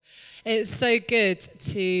It's so good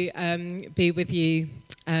to be with you,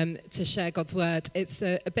 to share God's word. It's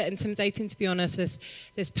a bit intimidating, to be honest,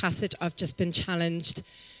 this passage. I've just been challenged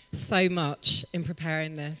so much in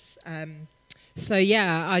preparing this.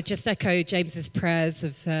 I just echo James's prayers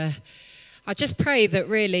of, I just pray that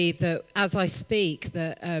really that as I speak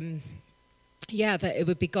that, that it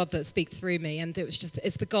would be God that speaks through me. And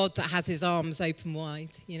it's the God that has his arms open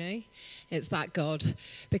wide, you know. It's that God.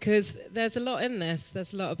 Because there's a lot in this.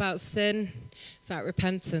 There's a lot about sin, about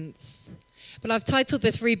repentance. But I've titled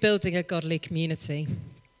this Rebuilding a Godly Community.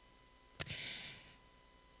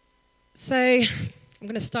 So I'm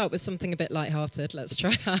going to start with something a bit lighthearted. Let's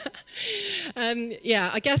try that.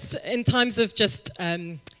 I guess in times of just,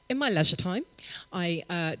 in my leisure time,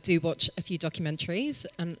 I do watch a few documentaries,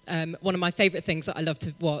 and one of my favourite things that I love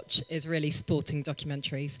to watch is really sporting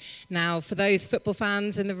documentaries. Now, for those football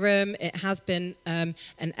fans in the room, it has been an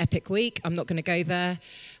epic week. I'm not going to go there.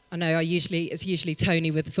 I know it's usually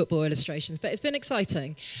Tony with the football illustrations, but it's been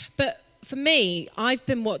exciting. But for me, I've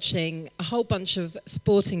been watching a whole bunch of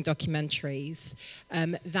sporting documentaries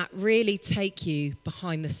that really take you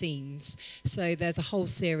behind the scenes. So there's a whole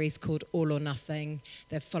series called All or Nothing.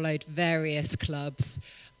 They've followed various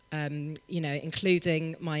clubs,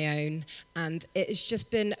 including my own. And it has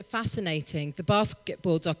just been fascinating. The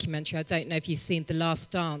basketball documentary, I don't know if you've seen The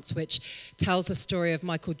Last Dance, which tells the story of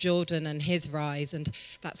Michael Jordan and his rise. And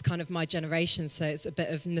that's kind of my generation, so it's a bit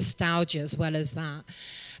of nostalgia as well as that.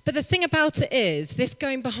 But the thing about it is, this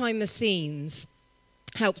going behind the scenes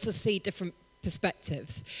helps us see different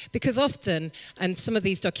perspectives. Because often, and some of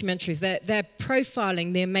these documentaries, they're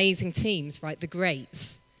profiling the amazing teams, right, the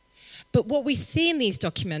greats. But what we see in these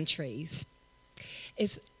documentaries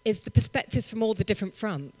is the perspectives from all the different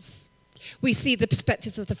fronts. We see the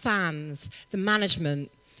perspectives of the fans, the management,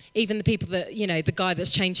 even the people that, the guy that's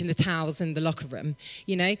changing the towels in the locker room,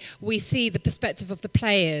 We see the perspective of the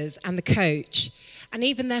players and the coach, and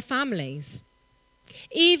even their families.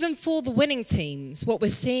 Even for the winning teams, what we're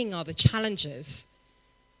seeing are the challenges,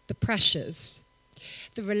 the pressures,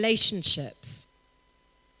 the relationships,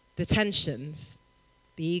 the tensions,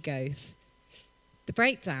 the egos, the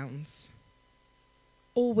breakdowns,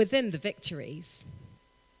 all within the victories.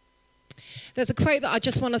 There's a quote that I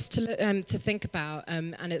just want us to think about,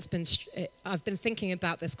 and I've been thinking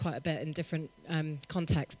about this quite a bit in different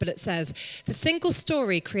contexts, but it says, "The single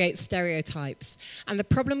story creates stereotypes, and the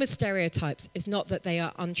problem with stereotypes is not that they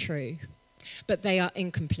are untrue, but they are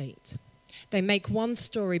incomplete. They make one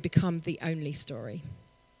story become the only story."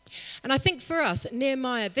 And I think for us at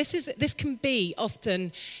Nehemiah, this can be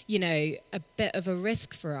often, a bit of a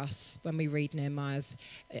risk for us when we read Nehemiah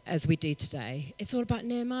as we do today. It's all about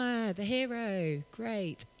Nehemiah, the hero,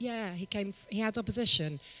 great. Yeah, he had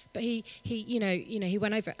opposition, but he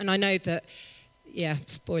went over it. And I know that,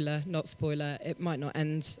 spoiler, not spoiler, it might not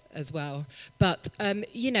end as well. But,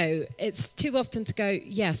 it's too often to go,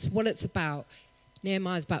 yes, what it's about.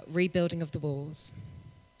 Nehemiah is about rebuilding of the walls.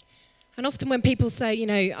 And often when people say,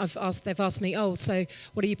 they've asked me, oh, so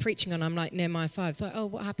what are you preaching on? I'm like, Nehemiah 5. It's like, oh,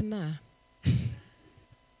 what happened there?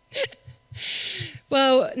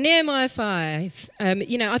 Well, Nehemiah 5,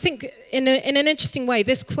 I think in an interesting way,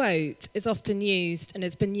 this quote is often used and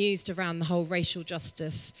has been used around the whole racial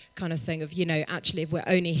justice kind of thing of, actually, if we're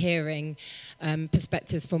only hearing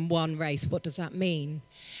perspectives from one race, what does that mean?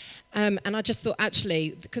 And I just thought,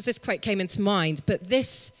 actually, because this quote came into mind, but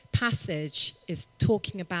this passage is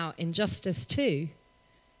talking about injustice too.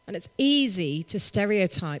 And it's easy to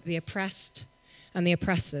stereotype the oppressed and the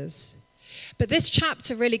oppressors. But this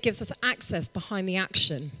chapter really gives us access behind the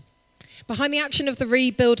action of the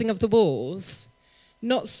rebuilding of the walls,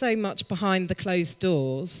 not so much behind the closed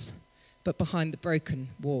doors, but behind the broken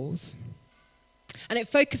walls. And it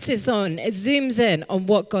zooms in on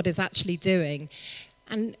what God is actually doing.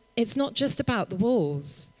 And it's not just about the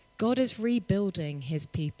walls. God is rebuilding his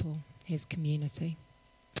people, his community.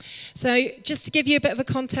 So just to give you a bit of a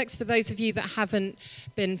context for those of you that haven't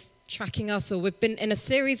been tracking us, or we've been in a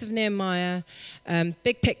series of Nehemiah.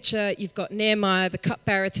 Big picture, you've got Nehemiah, the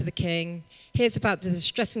cupbearer to the king. Here's about the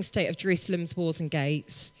distressing state of Jerusalem's walls and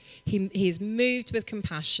gates. He is moved with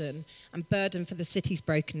compassion and burden for the city's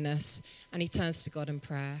brokenness, and he turns to God in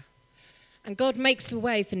prayer. And God makes a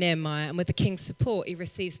way for Nehemiah, and with the king's support, he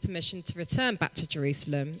receives permission to return back to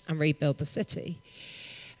Jerusalem and rebuild the city.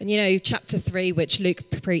 And chapter 3, which Luke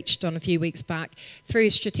preached on a few weeks back, through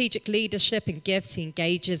his strategic leadership and gifts, he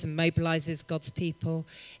engages and mobilizes God's people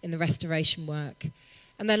in the restoration work.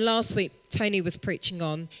 And then last week, Tony was preaching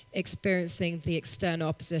on experiencing the external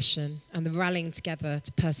opposition and the rallying together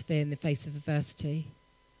to persevere in the face of adversity.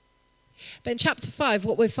 But in chapter 5,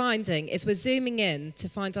 what we're finding is we're zooming in to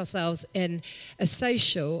find ourselves in a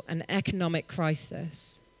social and economic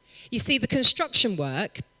crisis. You see, the construction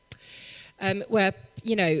work, where,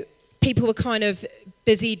 people were kind of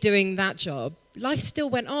busy doing that job, life still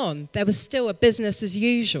went on. There was still a business as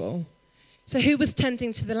usual. So who was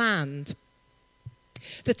tending to the land?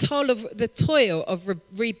 The toil of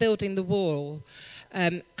rebuilding the wall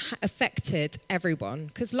affected everyone,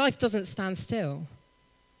 because life doesn't stand still.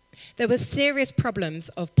 There were serious problems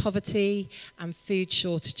of poverty and food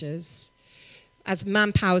shortages as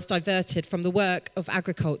manpower was diverted from the work of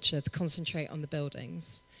agriculture to concentrate on the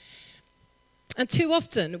buildings. And too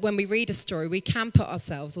often, when we read a story, we can put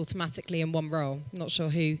ourselves automatically in one role. I'm not sure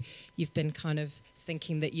who you've been kind of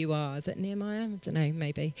thinking that you are. Is it Nehemiah? I don't know,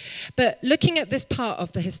 maybe. But looking at this part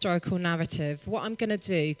of the historical narrative, what I'm going to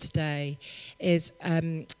do today is,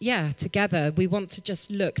 together, we want to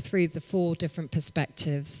just look through the 4 different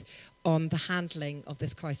perspectives on the handling of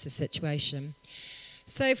this crisis situation.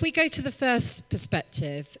 So if we go to the first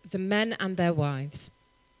perspective, the men and their wives.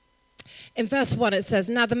 In verse 1 it says,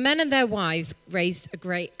 "Now the men and their wives raised a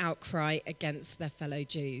great outcry against their fellow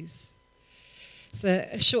Jews." It's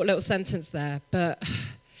a short little sentence there, but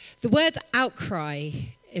the word outcry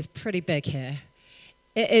is pretty big here.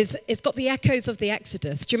 It's got the echoes of the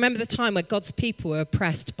Exodus. Do you remember the time where God's people were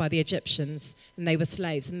oppressed by the Egyptians and they were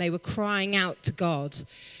slaves and they were crying out to God?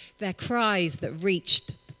 Their cries that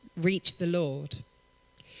reached the Lord.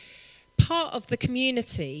 Part of the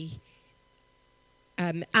community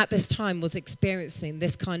at this time was experiencing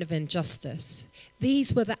this kind of injustice.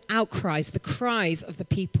 These were the outcries, the cries of the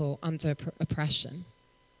people under oppression.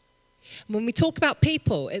 When we talk about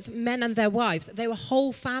people, it's men and their wives. They were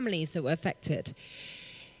whole families that were affected.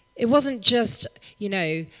 It wasn't just,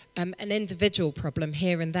 an individual problem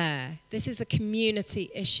here and there. This is a community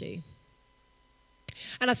issue.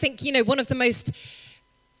 And I think, one of the most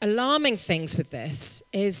alarming things with this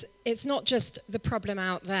is it's not just the problem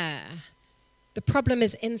out there. The problem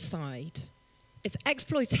is inside. It's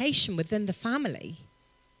exploitation within the family.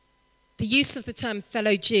 The use of the term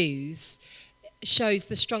fellow Jews shows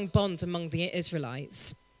the strong bond among the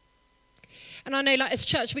Israelites. And I know, as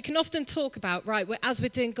church, we can often talk about, as we're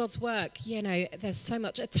doing God's work, there's so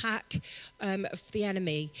much attack of the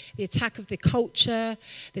enemy, the attack of the culture,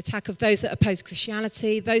 the attack of those that oppose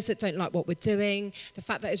Christianity, those that don't like what we're doing, the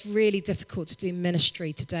fact that it's really difficult to do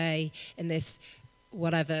ministry today in this,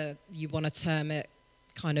 whatever you want to term it,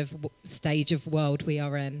 kind of stage of world we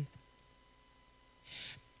are in.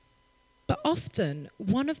 But often,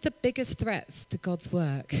 one of the biggest threats to God's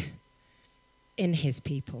work in his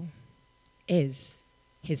people is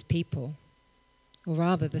his people, or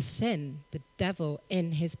rather the sin, the devil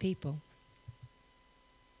in his people.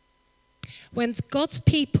 When God's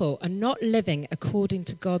people are not living according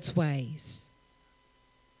to God's ways,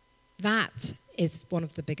 that is one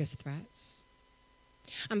of the biggest threats.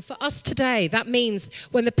 And for us today, that means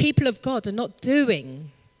when the people of God are not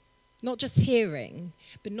doing, not just hearing,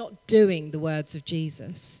 but not doing the words of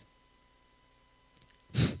Jesus.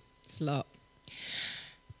 It's a lot.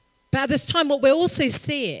 But at this time, what we're also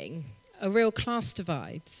seeing are real class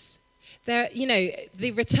divides. There,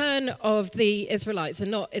 the return of the Israelites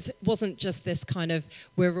it wasn't just this kind of,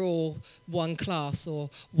 we're all one class or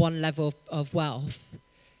one level of wealth.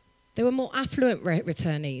 There were more affluent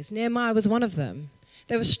returnees. Nehemiah was one of them.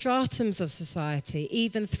 There were stratums of society,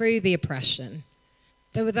 even through the oppression.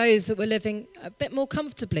 There were those that were living a bit more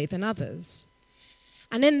comfortably than others.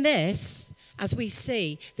 And in this, as we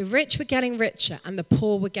see, the rich were getting richer and the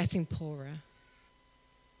poor were getting poorer.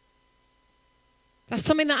 That's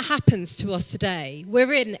something that happens to us today.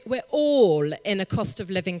 We're all in a cost of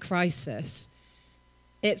living crisis.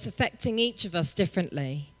 It's affecting each of us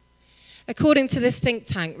differently. According to this think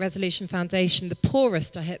tank, Resolution Foundation, the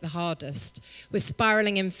poorest are hit the hardest, with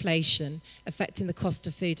spiralling inflation affecting the cost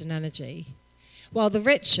of food and energy. While the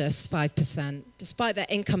richest 5%, despite their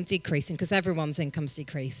income decreasing, because everyone's income's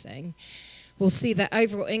decreasing, will see their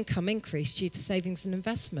overall income increase due to savings and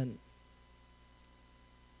investment.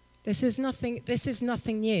 This is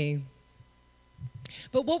nothing new.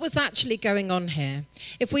 But what was actually going on here?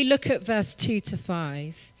 If we look at verse 2 to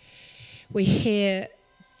 5, we hear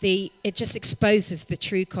it just exposes the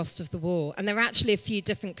true cost of the war. And there are actually a few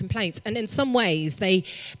different complaints. And in some ways, they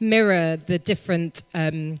mirror the different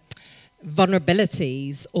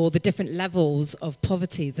vulnerabilities or the different levels of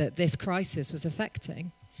poverty that this crisis was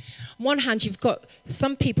affecting. On one hand, you've got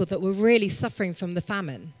some people that were really suffering from the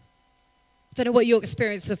famine. I don't know what your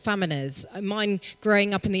experience of famine is. Mine,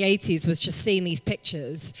 growing up in the 80s, was just seeing these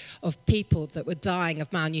pictures of people that were dying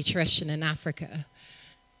of malnutrition in Africa.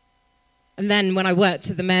 And then when I worked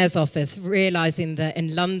at the mayor's office, realising that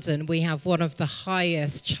in London we have one of the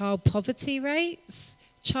highest child poverty rates.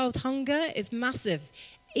 Child hunger is massive,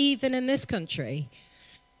 even in this country.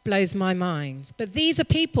 Blows my mind. But these are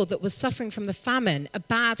people that were suffering from the famine, a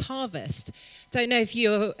bad harvest. Don't know if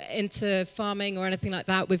you're into farming or anything like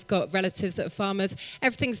that. We've got relatives that are farmers.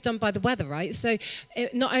 Everything's done by the weather, right? So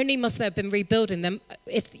not only must they have been rebuilding them,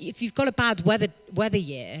 if you've got a bad weather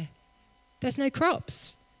year, there's no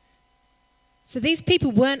crops. So these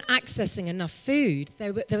people weren't accessing enough food.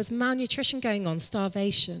 There was malnutrition going on,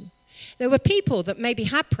 starvation. There were people that maybe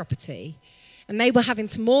had property, and they were having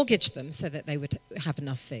to mortgage them so that they would have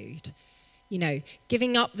enough food. You know,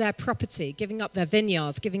 giving up their property, giving up their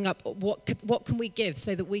vineyards, giving up what can we give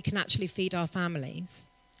so that we can actually feed our families.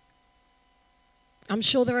 I'm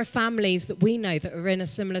sure there are families that we know that are in a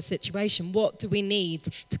similar situation. What do we need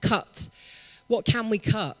to cut? What can we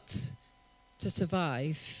cut to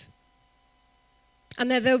survive? And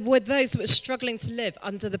there were those that were struggling to live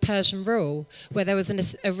under the Persian rule, where there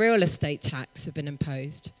was a real estate tax had been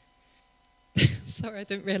imposed. Sorry, I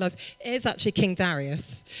didn't realise. It is actually King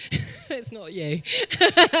Darius. It's not you.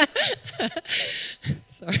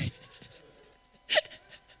 Sorry.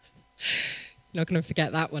 Not going to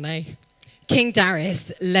forget that one, eh? King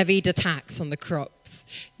Darius levied a tax on the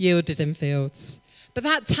crops yielded in fields. But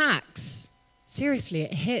that tax, seriously,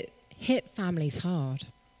 it hit families hard.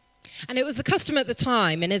 And it was a custom at the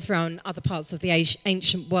time in Israel and other parts of the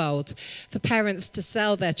ancient world for parents to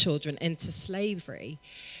sell their children into slavery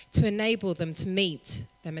to enable them to meet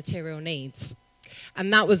their material needs.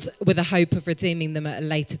 And that was with a hope of redeeming them at a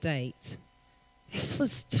later date. This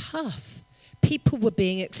was tough. People were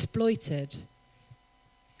being exploited.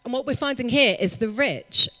 And what we're finding here is the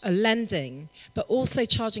rich are lending, but also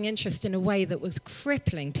charging interest in a way that was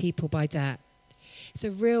crippling people by debt. It's a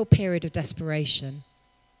real period of desperation.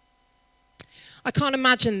 I can't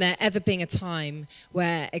imagine there ever being a time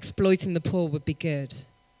where exploiting the poor would be good.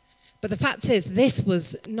 But the fact is, this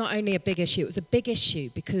was not only a big issue, it was a big issue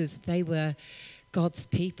because they were God's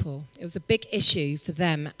people. It was a big issue for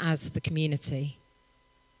them as the community.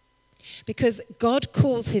 Because God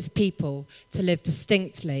calls his people to live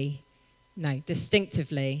distinctively,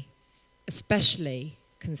 especially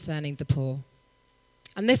concerning the poor.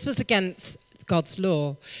 And this was against God's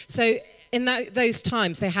law. So in those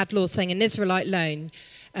times, they had laws saying an Israelite loan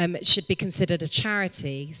should be considered a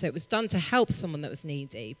charity. So it was done to help someone that was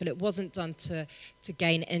needy, but it wasn't done to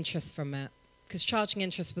gain interest from it, because charging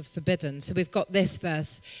interest was forbidden. So we've got this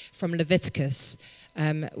verse from Leviticus,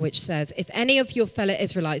 which says, if any of your fellow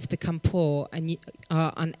Israelites become poor and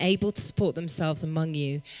are unable to support themselves among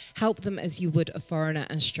you, help them as you would a foreigner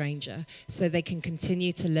and stranger, so they can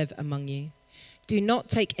continue to live among you. Do not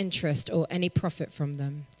take interest or any profit from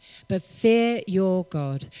them, but fear your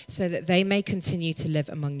God, so that they may continue to live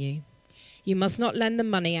among you. You must not lend them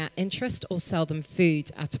money at interest or sell them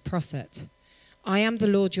food at a profit. I am the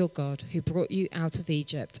Lord your God, who brought you out of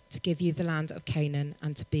Egypt to give you the land of Canaan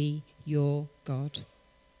and to be your God.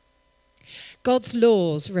 God's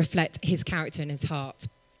laws reflect his character and his heart.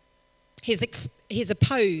 He's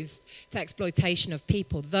opposed to exploitation of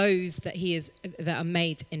people, those that are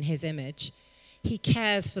made in his image. He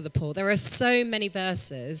cares for the poor. There are so many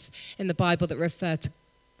verses in the Bible that refer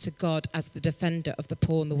to God as the defender of the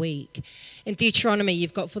poor and the weak. In Deuteronomy,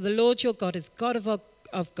 you've got, for the Lord your God is God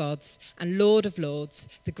of gods and Lord of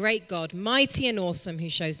lords, the great God, mighty and awesome, who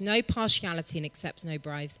shows no partiality and accepts no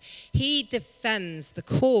bribes. He defends the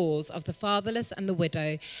cause of the fatherless and the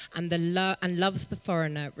widow and loves the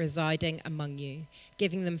foreigner residing among you,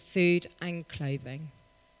 giving them food and clothing.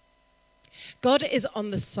 God is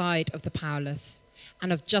on the side of the powerless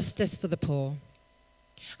and of justice for the poor.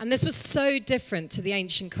 And this was so different to the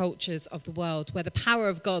ancient cultures of the world, where the power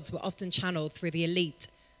of gods were often channeled through the elite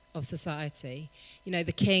of society. You know,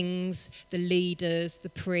 the kings, the leaders, the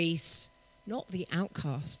priests, not the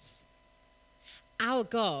outcasts. Our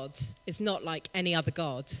God is not like any other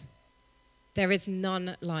God. There is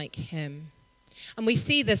none like him. And we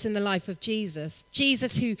see this in the life of Jesus.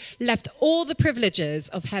 Jesus, who left all the privileges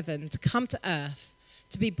of heaven to come to earth,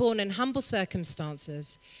 to be born in humble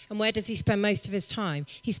circumstances. And where does he spend most of his time?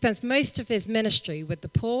 He spends most of his ministry with the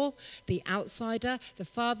poor, the outsider, the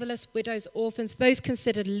fatherless, widows, orphans, those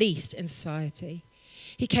considered least in society.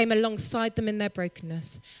 He came alongside them in their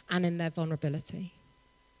brokenness and in their vulnerability.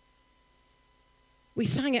 We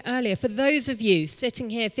sang it earlier. For those of you sitting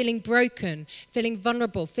here feeling broken, feeling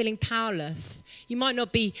vulnerable, feeling powerless, you might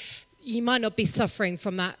not be suffering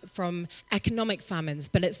from economic famines,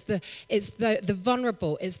 but it's the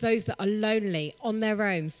vulnerable, it's those that are lonely, on their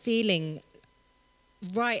own, feeling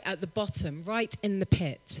right at the bottom, right in the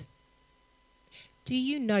pit. Do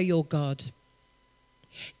you know your God?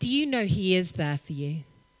 Do you know he is there for you?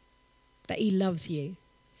 That he loves you?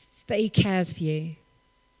 That he cares for you?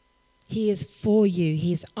 He is for you.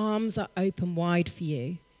 His arms are open wide for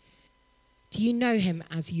you. Do you know him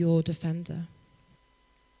as your defender?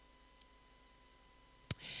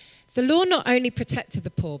 The law not only protected the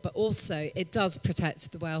poor, but also it does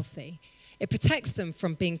protect the wealthy. It protects them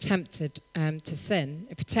from being tempted to sin.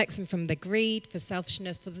 It protects them from their greed, for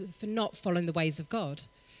selfishness, for not following the ways of God,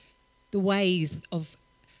 the ways of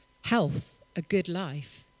health, a good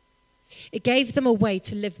life. It gave them a way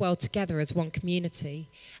to live well together as one community,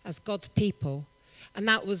 as God's people, and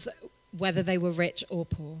that was whether they were rich or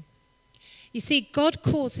poor. You see, God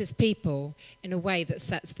calls his people in a way that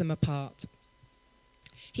sets them apart.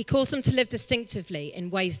 He calls them to live distinctively in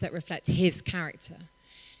ways that reflect his character.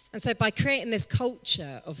 And so by creating this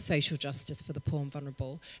culture of social justice for the poor and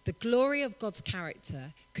vulnerable, the glory of God's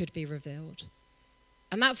character could be revealed.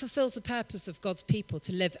 And that fulfills the purpose of God's people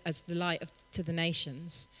to live as the light to the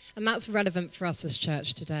nations. And that's relevant for us as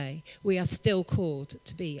church today. We are still called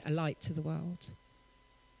to be a light to the world.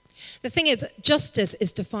 The thing is, justice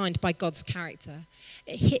is defined by God's character.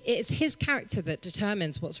 It is his character that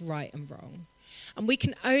determines what's right and wrong. And we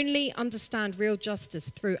can only understand real justice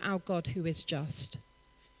through our God who is just.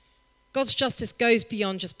 God's justice goes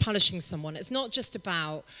beyond just punishing someone. It's not just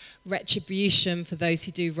about retribution for those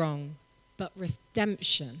who do wrong, but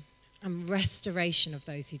redemption and restoration of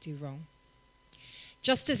those who do wrong.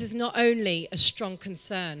 Justice is not only a strong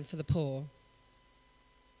concern for the poor,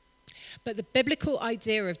 but the biblical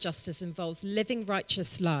idea of justice involves living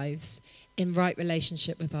righteous lives in right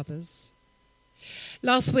relationship with others.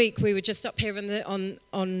 Last week, we were just up here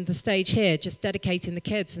on the stage here, just dedicating the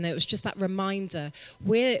kids, and it was just that reminder.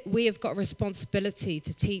 We have got a responsibility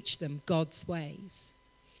to teach them God's ways.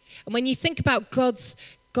 And when you think about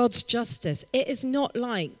God's justice, it is not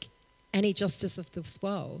like any justice of this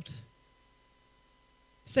world.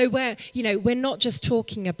 So we're not just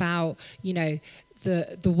talking about,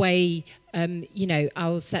 the way,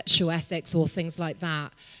 our sexual ethics or things like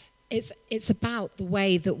that. It's about the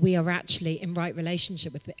way that we are actually in right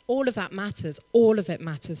relationship with it. All of that matters. All of it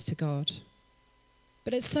matters to God.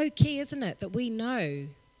 But it's so key, isn't it, that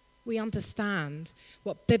we understand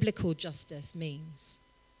what biblical justice means.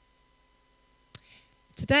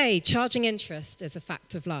 Today, charging interest is a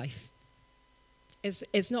fact of life.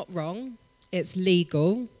 It's not wrong. It's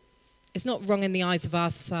legal. It's not wrong in the eyes of our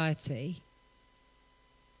society.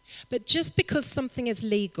 But just because something is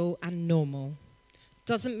legal and normal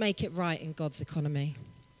doesn't make it right in God's economy.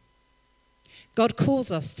 God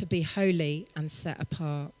calls us to be holy and set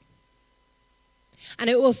apart. And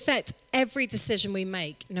it will affect every decision we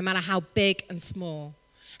make, no matter how big and small,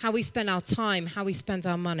 how we spend our time, how we spend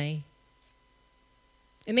our money.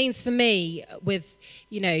 It means for me, with,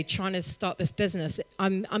 trying to start this business,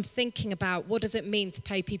 I'm thinking about what does it mean to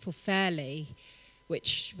pay people fairly,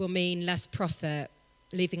 which will mean less profit,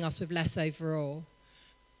 leaving us with less overall.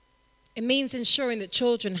 It means ensuring that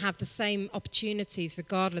children have the same opportunities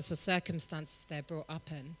regardless of circumstances they're brought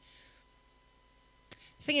up in.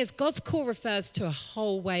 The thing is, God's call refers to a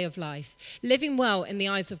whole way of life. Living well in the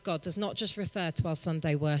eyes of God does not just refer to our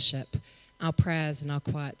Sunday worship, our prayers and our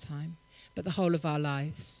quiet time, but the whole of our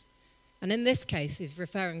lives. And in this case, he's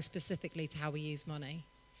referring specifically to how we use money.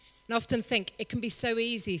 And I often think it can be so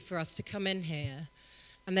easy for us to come in here,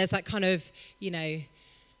 and there's that kind of,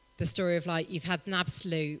 the story of you've had an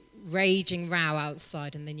absolute raging row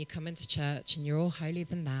outside, and then you come into church and you're all holier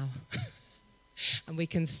than thou. And we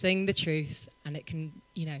can sing the truth, and it can,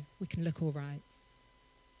 we can look all right.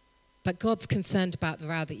 But God's concerned about the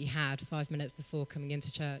row that you had 5 minutes before coming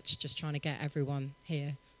into church, just trying to get everyone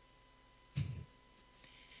here.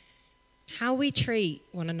 How we treat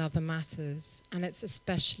one another matters, and it's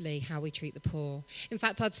especially how we treat the poor. In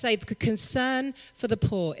fact, I'd say the concern for the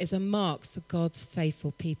poor is a mark for God's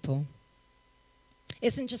faithful people. It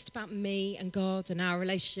isn't just about me and God and our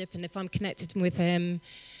relationship and if I'm connected with him.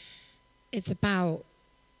 It's about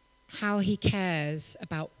how he cares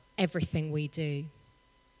about everything we do.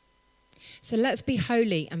 So let's be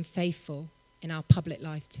holy and faithful in our public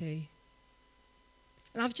life too.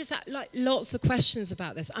 And I've just had lots of questions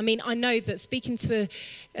about this. I mean, I know that speaking to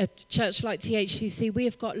a church like THCC, we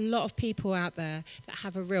have got a lot of people out there that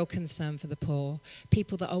have a real concern for the poor,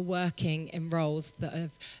 people that are working in roles that are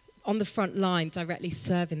on the front line directly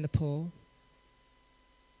serving the poor.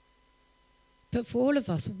 But for all of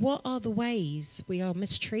us, what are the ways we are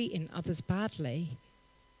mistreating others badly?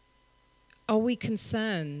 Are we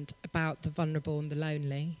concerned about the vulnerable and the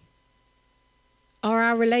lonely? Are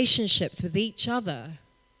our relationships with each other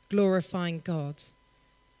glorifying God?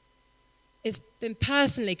 it's been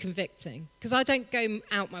personally convicting because I don't go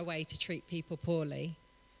out my way to treat people poorly.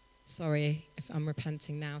 Sorry if I'm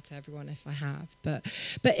repenting now to everyone if I have. But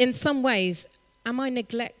in some ways, am I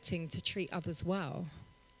neglecting to treat others well?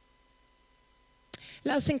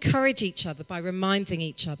 Let us encourage each other by reminding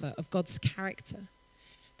each other of God's character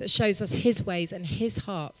that shows us his ways and his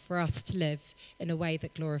heart for us to live in a way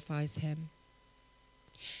that glorifies him.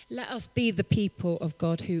 Let us be the people of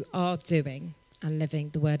God who are doing and living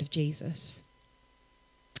the word of Jesus,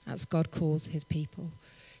 as God calls his people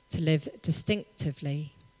to live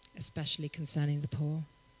distinctively, especially concerning the poor.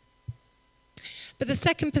 But the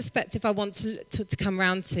second perspective I want to come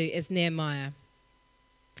round to is Nehemiah.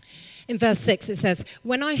 In verse 6 it says,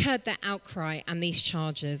 "When I heard their outcry and these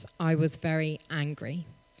charges, I was very angry.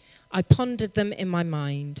 I pondered them in my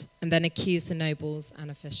mind and then accused the nobles and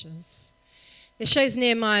officials." This shows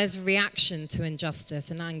Nehemiah's reaction to injustice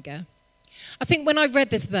and anger. I think when I read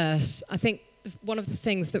this verse, I think one of the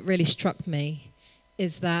things that really struck me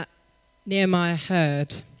is that Nehemiah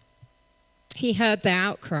heard. He heard their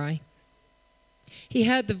outcry. He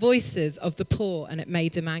heard the voices of the poor and it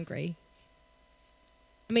made him angry.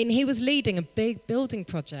 I mean, he was leading a big building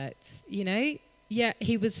project, yet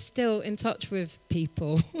he was still in touch with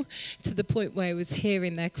people to the point where he was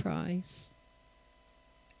hearing their cries.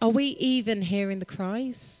 Are we even hearing the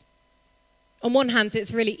cries? On one hand,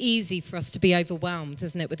 it's really easy for us to be overwhelmed,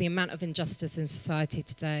 isn't it, with the amount of injustice in society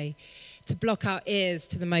today, to block our ears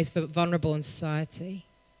to the most vulnerable in society.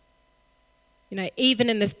 Even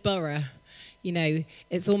in this borough,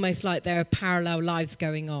 it's almost like there are parallel lives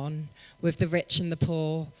going on with the rich and the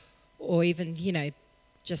poor, or even,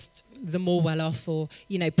 just the more well-off, or,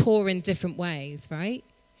 poor in different ways, right?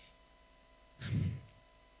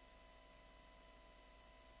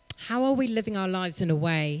 How are we living our lives in a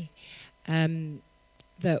way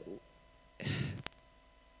that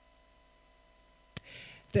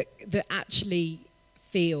actually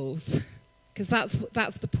feels? Because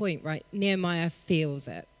that's the point, right? Nehemiah feels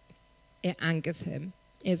it. It angers him.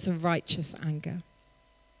 It's a righteous anger.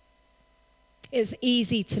 It's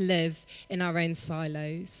easy to live in our own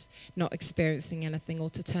silos, not experiencing anything, or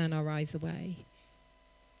to turn our eyes away,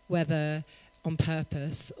 whether on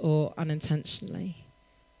purpose or unintentionally.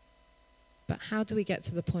 But how do we get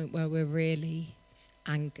to the point where we're really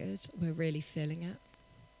angered, we're really feeling it?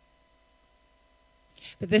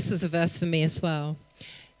 But this was a verse for me as well.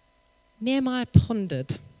 Nehemiah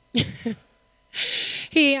pondered.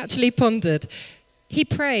 He actually pondered. He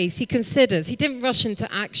prays, he considers, he didn't rush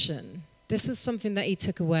into action. This was something that he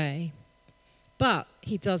took away. But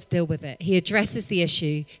he does deal with it. He addresses the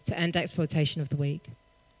issue to end exploitation of the weak.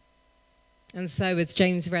 And so, as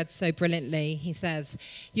James read so brilliantly, he says,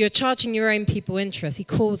 "You're charging your own people interest." He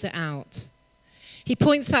calls it out. He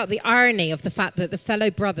points out the irony of the fact that the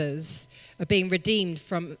fellow brothers are being redeemed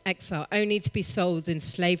from exile only to be sold into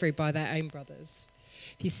slavery by their own brothers.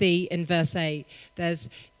 If you see in verse 8, there's,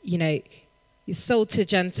 you're sold to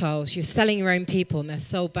Gentiles, you're selling your own people, and they're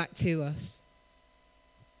sold back to us.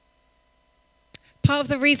 Part of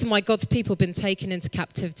the reason why God's people have been taken into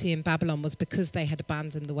captivity in Babylon was because they had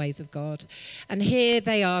abandoned the ways of God. And here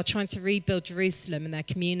they are trying to rebuild Jerusalem and their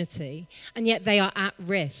community, and yet they are at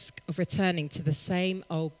risk of returning to the same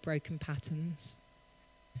old broken patterns.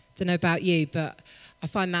 Don't know about you, but I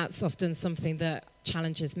find that's often something that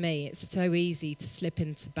challenges me. It's so easy to slip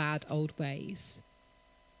into bad old ways.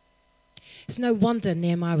 It's no wonder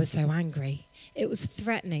Nehemiah was so angry. It was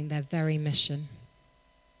threatening their very mission.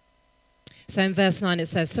 So in verse 9 it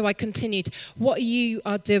says, "So I continued, what you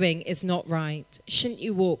are doing is not right. Shouldn't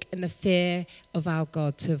you walk in the fear of our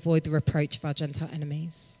God to avoid the reproach of our Gentile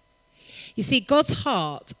enemies?" You see, God's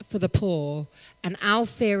heart for the poor and our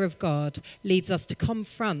fear of God leads us to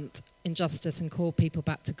confront injustice and call people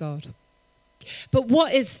back to God. But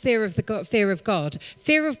what is fear of God? Fear of God?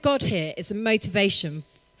 Fear of God here is a motivation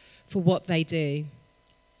for what they do.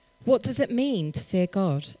 What does it mean to fear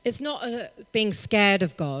God? It's not being scared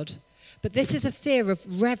of God, but this is a fear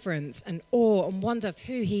of reverence and awe and wonder of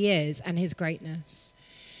who he is and his greatness.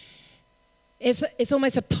 It's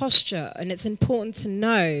almost a posture, and it's important to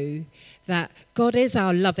know that God is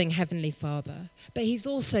our loving Heavenly Father, but he's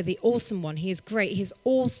also the awesome one. He is great. He's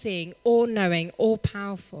all-seeing, all-knowing,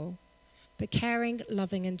 all-powerful, but caring,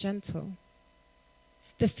 loving, and gentle.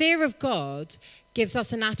 The fear of God gives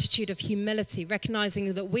us an attitude of humility,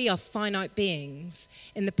 recognizing that we are finite beings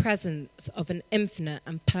in the presence of an infinite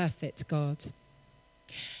and perfect God.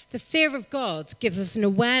 The fear of God gives us an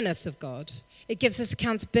awareness of God. It gives us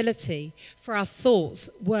accountability for our thoughts,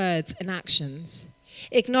 words, and actions.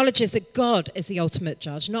 It acknowledges that God is the ultimate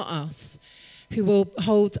judge, not us, who will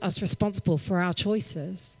hold us responsible for our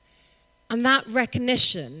choices. And that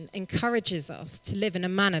recognition encourages us to live in a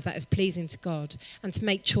manner that is pleasing to God and to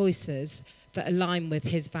make choices that align with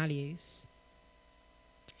his values.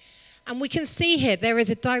 And we can see here there is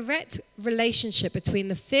a direct relationship between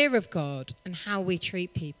the fear of God and how we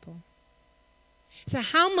treat people. So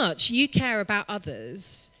how much you care about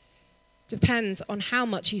others depends on how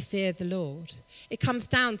much you fear the Lord. It comes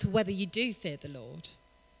down to whether you do fear the Lord.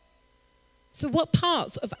 So what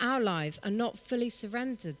parts of our lives are not fully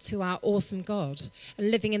surrendered to our awesome God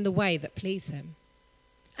and living in the way that please him?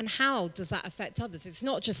 And how does that affect others? It's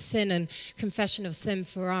not just sin and confession of sin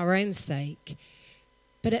for our own sake,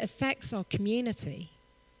 but it affects our community.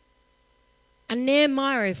 And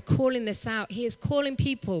Nehemiah is calling this out. He is calling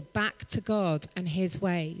people back to God and his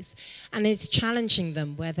ways, and is challenging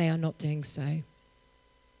them where they are not doing so.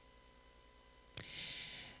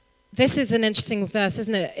 This is an interesting verse,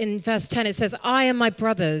 isn't it? In verse 10 it says, I and my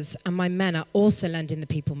brothers and my men are also lending the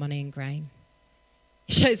people money and grain.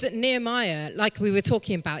 It shows that Nehemiah, like we were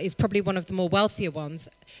talking about, is probably one of the more wealthier ones.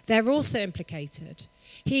 They're also implicated.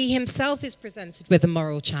 He himself is presented with a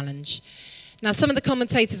moral challenge. Now, some of the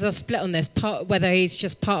commentators are split on this, whether he's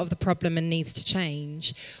just part of the problem and needs to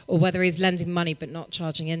change, or whether he's lending money but not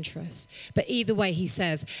charging interest. But either way, he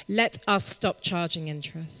says, let us stop charging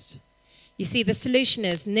interest. You see, the solution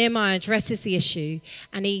is Nehemiah addresses the issue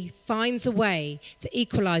and he finds a way to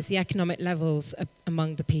equalize the economic levels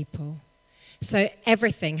among the people. So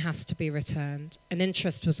everything has to be returned, and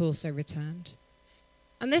interest was also returned.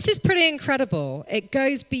 And this is pretty incredible. It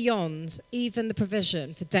goes beyond even the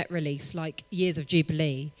provision for debt release, like years of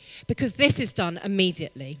Jubilee, because this is done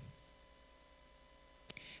immediately.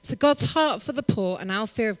 So God's heart for the poor and our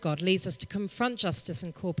fear of God leads us to confront justice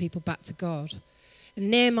and call people back to God. And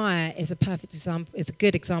Nehemiah is a perfect example, is a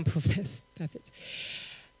good example of this. Perfect.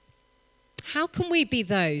 How can we be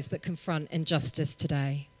those that confront injustice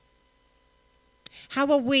today? How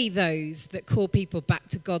are we those that call people back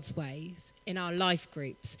to God's ways in our life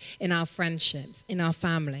groups, in our friendships, in our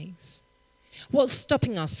families? What's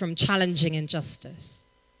stopping us from challenging injustice?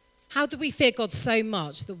 How do we fear God so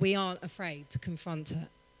much that we aren't afraid to confront it?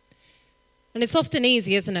 And it's often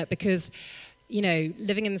easy, isn't it? Because, you know,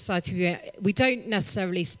 living in the society, we don't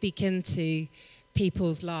necessarily speak into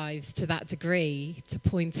people's lives to that degree to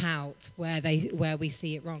point out where we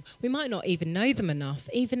see it wrong. We might not even know them enough,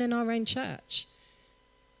 even in our own church,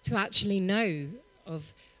 to actually know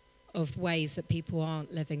of ways that people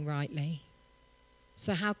aren't living rightly.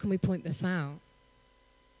 So how can we point this out?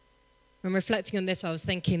 When reflecting on this, I was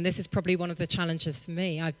thinking this is probably one of the challenges for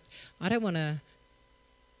me. I don't want to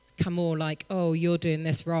come all like, oh, you're doing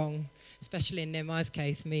this wrong, especially in Nehemiah's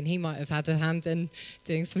case. I mean, he might have had a hand in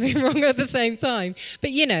doing something wrong at the same time. But,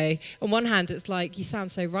 you know, on one hand, it's like you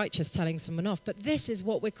sound so righteous telling someone off. But this is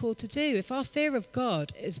what we're called to do. If our fear of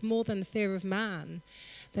God is more than the fear of man,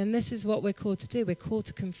 then this is what we're called to do. We're called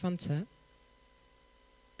to confront it.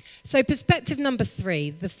 So perspective number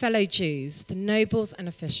 3, the fellow Jews, the nobles and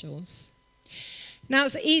officials. Now,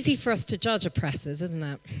 it's easy for us to judge oppressors, isn't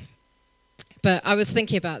it? But I was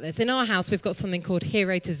thinking about this. In our house, we've got something called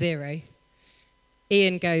hero to zero.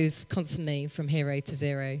 Ian goes constantly from hero to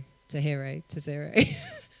zero to hero to zero.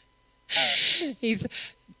 He's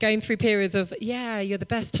going through periods of, yeah, you're the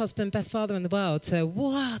best husband, best father in the world, to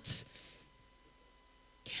what?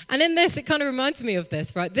 And in this, it kind of reminded me of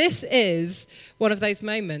this, right? This is one of those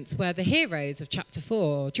moments where the heroes of chapter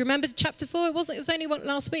 4, do you remember chapter 4? It was only one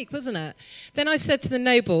last week, wasn't it? Then I said to the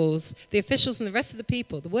nobles, the officials and the rest of the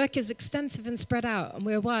people, the work is extensive and spread out and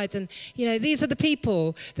we're wide. And, you know, these are the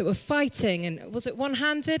people that were fighting. And was it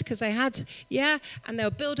one-handed? Because they had, and they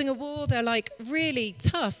were building a wall. They're like really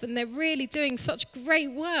tough and they're really doing such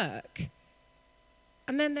great work.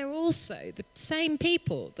 And then they're also the same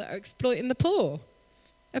people that are exploiting the poor,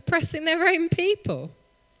 oppressing their own people.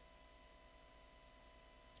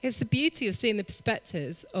 It's the beauty of seeing the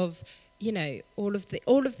perspectives of, you know, all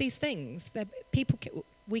of these things.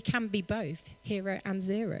 We can be both, hero and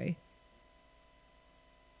zero.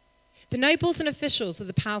 The nobles and officials are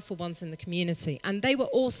the powerful ones in the community, and they were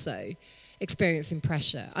also experiencing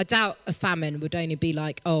pressure. I doubt a famine would only be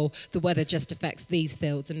like, oh, the weather just affects these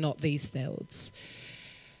fields and not these fields.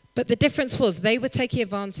 But the difference was they were taking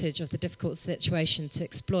advantage of the difficult situation to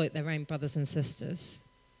exploit their own brothers and sisters.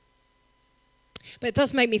 But it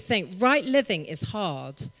does make me think, right living is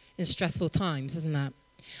hard in stressful times, isn't it?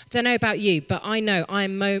 I don't know about you, but I know I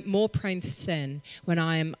am more prone to sin when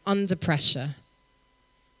I am under pressure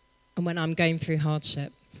and when I'm going through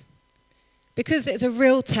hardships. Because it's a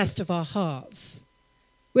real test of our hearts.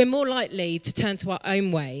 We're more likely to turn to our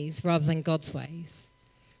own ways rather than God's ways.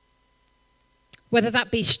 whether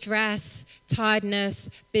that be stress, tiredness,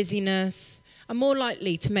 busyness, are more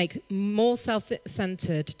likely to make more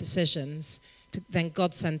self-centered decisions than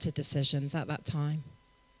God-centered decisions at that time.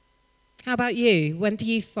 How about you? When do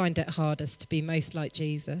you find it hardest to be most like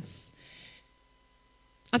Jesus?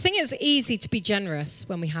 I think it's easy to be generous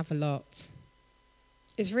when we have a lot.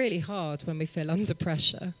 It's really hard when we feel under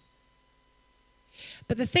pressure.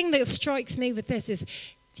 But the thing that strikes me with this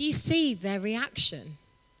is, do you see their reaction?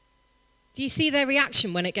 Do you see their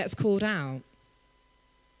reaction when it gets called out?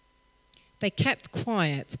 They kept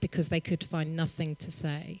quiet because they could find nothing to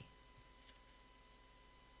say.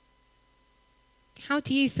 How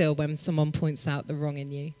do you feel when someone points out the wrong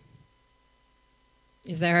in you?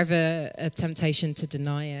 Is there ever a temptation to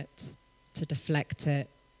deny it, to deflect it,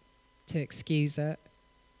 to excuse it?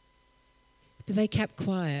 But they kept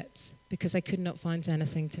quiet because they could not find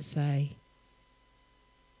anything to say.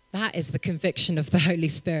 That is the conviction of the Holy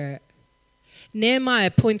Spirit.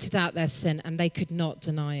 Nehemiah pointed out their sin and they could not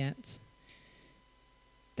deny it.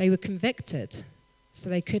 They were convicted, so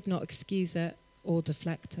they could not excuse it or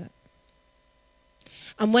deflect it.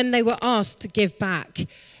 And when they were asked to give back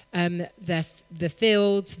the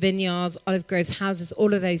fields, vineyards, olive groves, houses,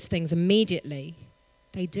 all of those things immediately,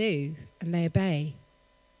 they do and they obey.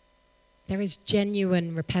 There is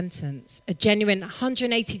genuine repentance, a genuine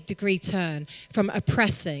 180-degree turn from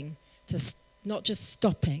oppressing to not just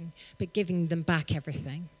stopping, but giving them back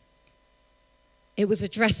everything. It was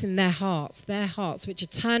addressing their hearts which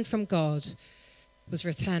had turned from God, was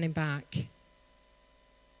returning back.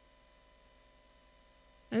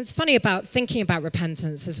 And it's funny about thinking about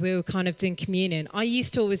repentance as we were kind of doing communion. I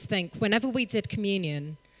used to always think whenever we did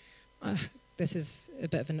communion, this is a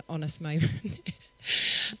bit of an honest moment,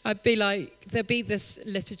 I'd be like, there'd be this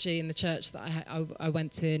liturgy in the church that I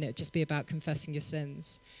went to, and it would just be about confessing your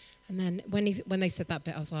sins. And then when they said that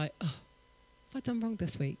bit, I was like, oh, have I done wrong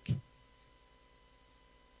this week?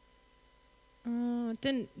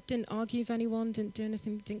 Didn't argue with anyone, didn't do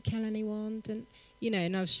anything, didn't kill anyone,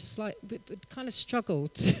 and I was just like, kind of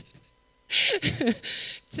struggled to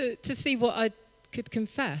see what I could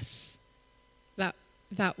confess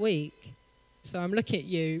that week. So I'm looking at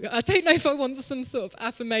you. I don't know if I want some sort of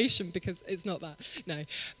affirmation because it's not that, no.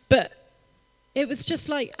 But it was just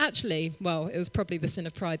like, actually, well, it was probably the sin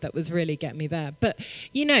of pride that was really getting me there. But,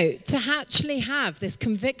 to actually have this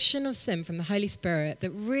conviction of sin from the Holy Spirit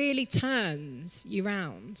that really turns you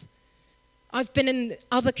round. I've been in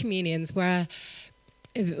other communions where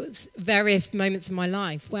it was various moments in my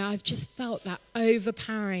life where I've just felt that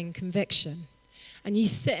overpowering conviction. And you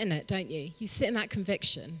sit in it, don't you? You sit in that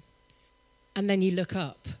conviction. And then you look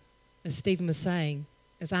up, as Stephen was saying,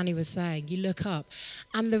 as Annie was saying, you look up.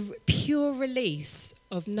 And the pure release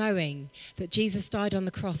of knowing that Jesus died on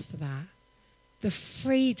the cross for that, the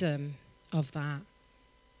freedom of that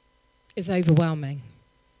is overwhelming.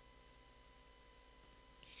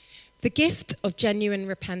 The gift of genuine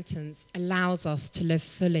repentance allows us to live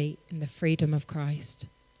fully in the freedom of Christ.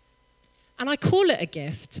 And I call it a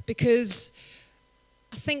gift because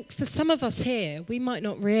I think for some of us here, we might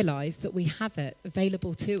not realize that we have it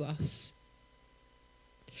available to us.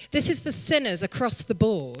 This is for sinners across the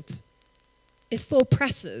board. It's for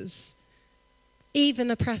oppressors,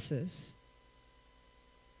 even oppressors.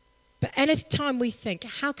 But any time we think,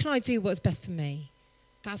 how can I do what's best for me?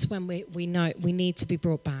 That's when we know we need to be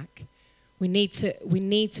brought back. We need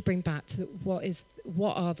to bring back to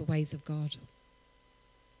what are the ways of God.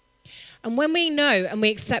 And when we know and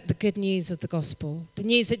we accept the good news of the gospel, the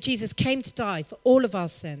news that Jesus came to die for all of our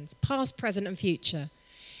sins, past, present, and future,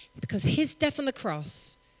 because his death on the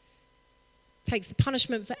cross takes the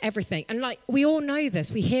punishment for everything. And we all know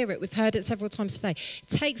this, we hear it, we've heard it several times today. It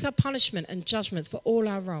takes our punishment and judgments for all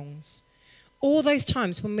our wrongs. All those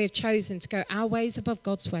times when we've chosen to go our ways above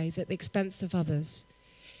God's ways at the expense of others.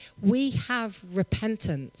 We have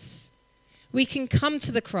repentance. We can come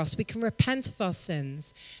to the cross. We can repent of our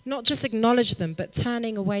sins, not just acknowledge them, but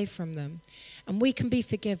turning away from them. And we can be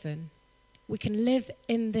forgiven. We can live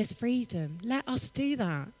in this freedom. Let us do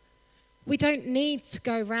that. We don't need to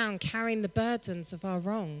go around carrying the burdens of our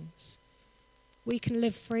wrongs. We can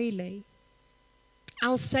live freely.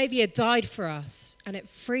 Our Saviour died for us, and it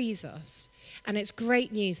frees us. And it's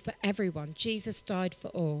great news for everyone. Jesus died for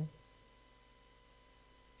all.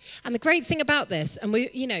 And the great thing about this, and we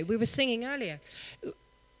were singing earlier,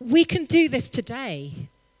 we can do this today.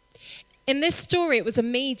 In this story, it was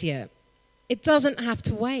immediate. It doesn't have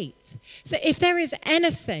to wait. So if there is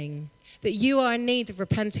anything that you are in need of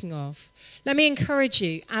repenting of, let me encourage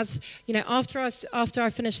you, as after I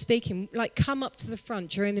finish speaking, come up to the front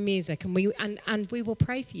during the music, and we will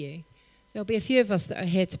pray for you. There'll be a few of us that are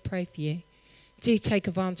here to pray for you. do take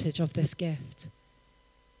advantage of this gift.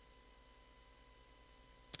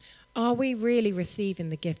 Are we really receiving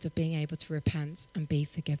the gift of being able to repent and be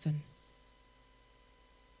forgiven?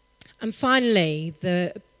 And finally,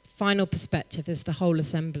 the final perspective is the whole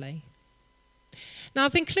assembly. Now,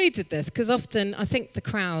 I've included this because often, I think the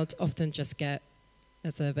crowd often just get,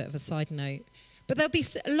 as a bit of a side note, but there'll be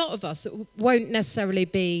a lot of us that won't necessarily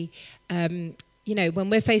be, when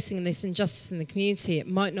we're facing this injustice in the community, it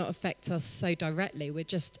might not affect us so directly. We're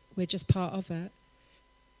just part of it.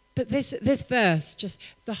 But this verse, just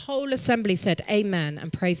the whole assembly said, "Amen,"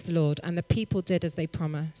 and praised the Lord, and the people did as they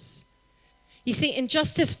promised. You see,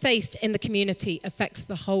 injustice faced in the community affects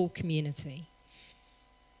the whole community.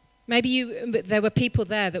 Maybe there were people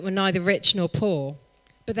there that were neither rich nor poor,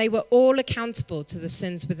 but they were all accountable to the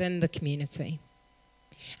sins within the community.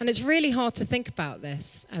 And it's really hard to think about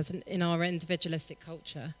this in our individualistic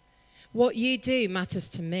culture. What you do matters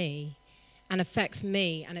to me and affects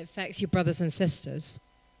me, and it affects your brothers and sisters.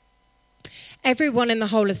 Everyone in the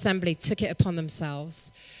whole assembly took it upon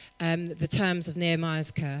themselves, the terms of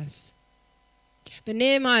Nehemiah's curse. But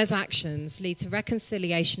Nehemiah's actions lead to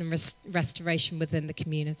reconciliation and restoration within the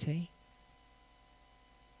community.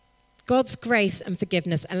 God's grace and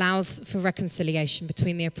forgiveness allows for reconciliation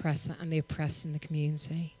between the oppressor and the oppressed in the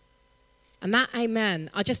community. And that amen,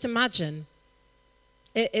 I just imagine,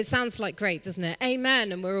 it sounds like great, doesn't it?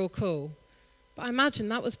 Amen, and we're all cool. But I imagine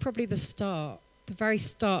that was probably the very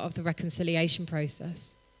start of the reconciliation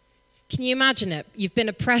process. Can you imagine it? You've been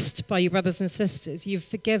oppressed by your brothers and sisters. You've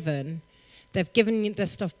forgiven. They've given you their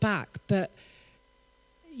stuff back. But,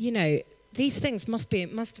 these things must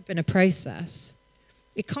have been a process.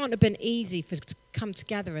 It can't have been easy to come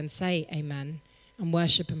together and say amen and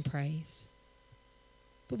worship and praise.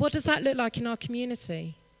 But what does that look like in our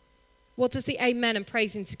community? What does the amen and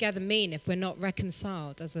praising together mean if we're not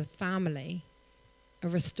reconciled as a family, a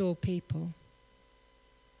restored people?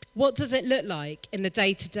 What does it look like in the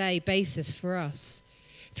day-to-day basis for us?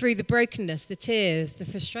 Through the brokenness, the tears, the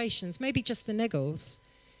frustrations, maybe just the niggles.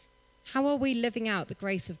 How are we living out the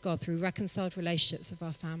grace of God through reconciled relationships of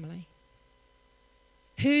our family?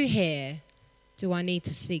 Who here do I need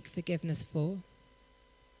to seek forgiveness for?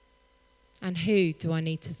 And who do I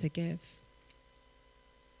need to forgive?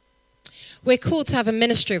 We're called to have a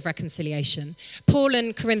ministry of reconciliation. Paul in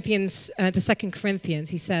the 2 Corinthians,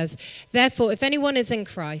 he says, "Therefore, if anyone is in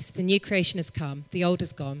Christ, the new creation has come, the old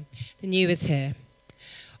is gone, the new is here.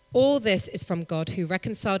 All this is from God, who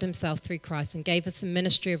reconciled himself through Christ and gave us the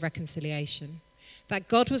ministry of reconciliation. That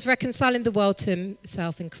God was reconciling the world to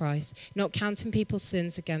himself in Christ, not counting people's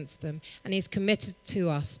sins against them, and he has committed to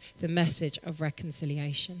us the message of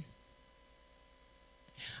reconciliation."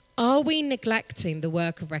 Are we neglecting the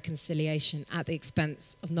work of reconciliation at the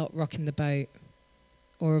expense of not rocking the boat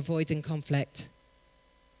or avoiding conflict?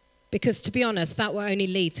 Because to be honest, that will only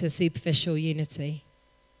lead to superficial unity.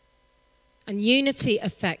 And unity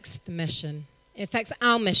affects the mission. It affects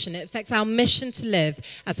our mission. It affects our mission to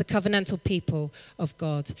live as a covenantal people of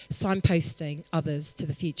God, signposting others to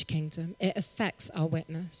the future kingdom. It affects our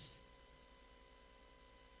witness.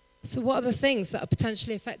 So what are the things that are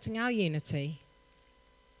potentially affecting our unity?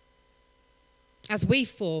 As we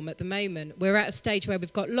form at the moment, we're at a stage where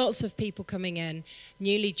we've got lots of people coming in,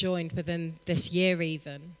 newly joined within this year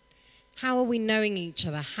even. How are we knowing each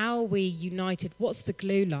other? How are we united? What's the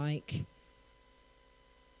glue like?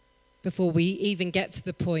 Before we even get to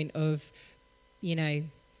the point of,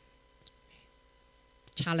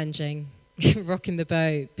 challenging, rocking the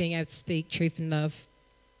boat, being able to speak truth and love.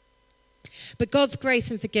 But God's grace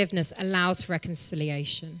and forgiveness allows for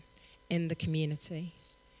reconciliation in the community.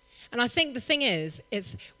 And I think the thing is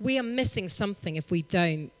we are missing something if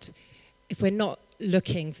we're not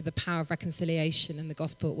looking for the power of reconciliation and the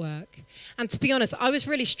gospel at work. And to be honest, I was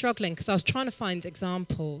really struggling because I was trying to find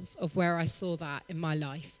examples of where I saw that in my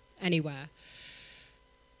life, anywhere.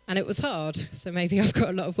 And it was hard, so maybe I've got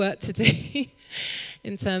a lot of work to do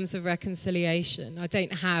in terms of reconciliation. I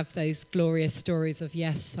don't have those glorious stories of,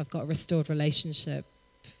 yes, I've got a restored relationship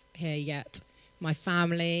here yet. My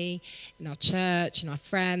family, in our church, in our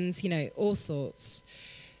friends, all sorts.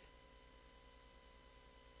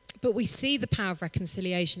 But we see the power of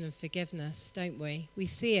reconciliation and forgiveness, don't we? We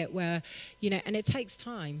see it where, and it takes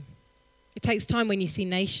time. It takes time when you see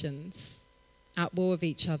nations at war with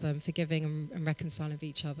each other and forgiving and reconciling with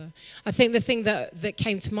each other. I think the thing that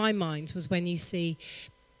came to my mind was when you see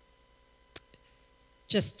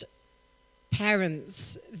just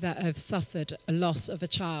parents that have suffered a loss of a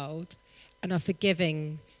child and are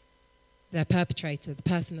forgiving their perpetrator, the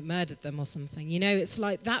person that murdered them or something. It's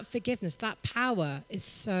like that forgiveness, that power is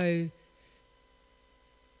so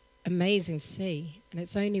amazing to see, and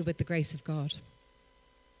it's only with the grace of God.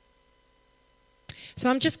 So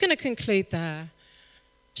I'm just going to conclude there.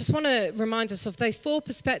 Just want to remind us of those 4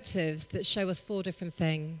 perspectives that show us 4 different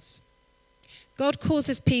things. God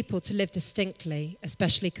causes people to live distinctly,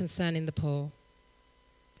 especially concerning the poor.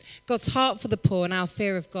 God's heart for the poor and our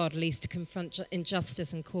fear of God leads to confront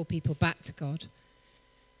injustice and call people back to God.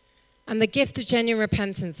 And the gift of genuine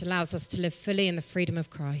repentance allows us to live fully in the freedom of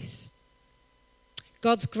Christ.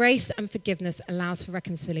 God's grace and forgiveness allows for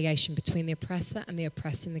reconciliation between the oppressor and the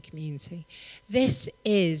oppressed in the community. This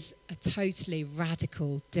is a totally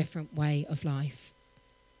radical, different way of life.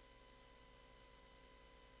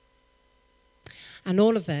 And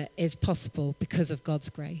all of it is possible because of God's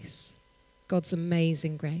grace, God's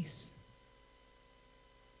amazing grace.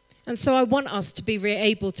 And so I want us to be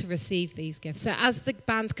able to receive these gifts. So as the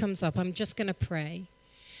band comes up, I'm just going to pray.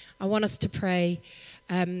 I want us to pray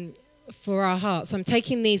for our hearts. I'm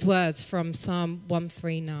taking these words from Psalm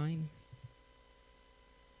 139.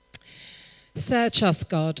 Search us,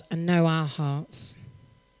 God, and know our hearts.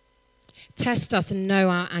 Test us and know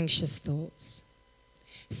our anxious thoughts.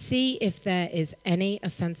 See if there is any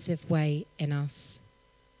offensive way in us,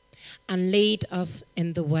 and lead us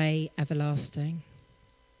in the way everlasting.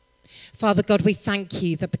 Father God, we thank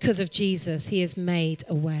you that because of Jesus, he has made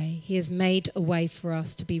a way. He has made a way for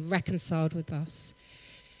us to be reconciled with us,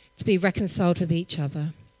 to be reconciled with each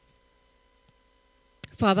other.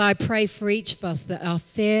 Father, I pray for each of us that our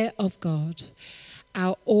fear of God,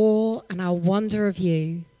 our awe and our wonder of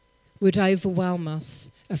you would overwhelm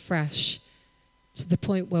us afresh to the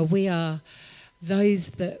point where we are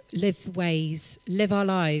those that live our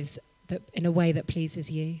lives that in a way that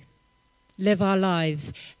pleases you. Live our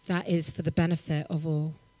lives that is for the benefit of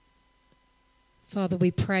all. Father,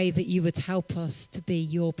 we pray that you would help us to be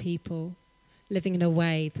your people, living in a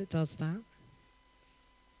way that does that.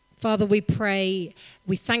 Father, we pray,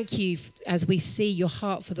 we thank you as we see your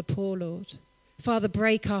heart for the poor, Lord. Father,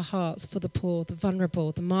 break our hearts for the poor, the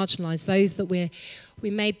vulnerable, the marginalised, those that we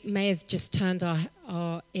may have just turned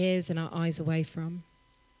our ears and our eyes away from.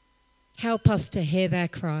 Help us to hear their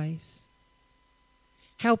cries.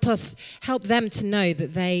 Help them to know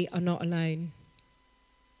that they are not alone.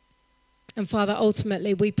 And Father,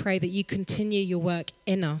 ultimately, we pray that you continue your work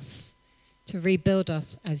in us to rebuild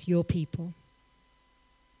us as your people,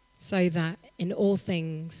 so that in all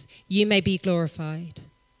things you may be glorified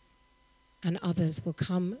and others will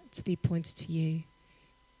come to be pointed to you.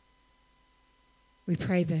 We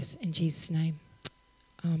pray this in Jesus' name.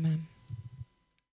 Amen.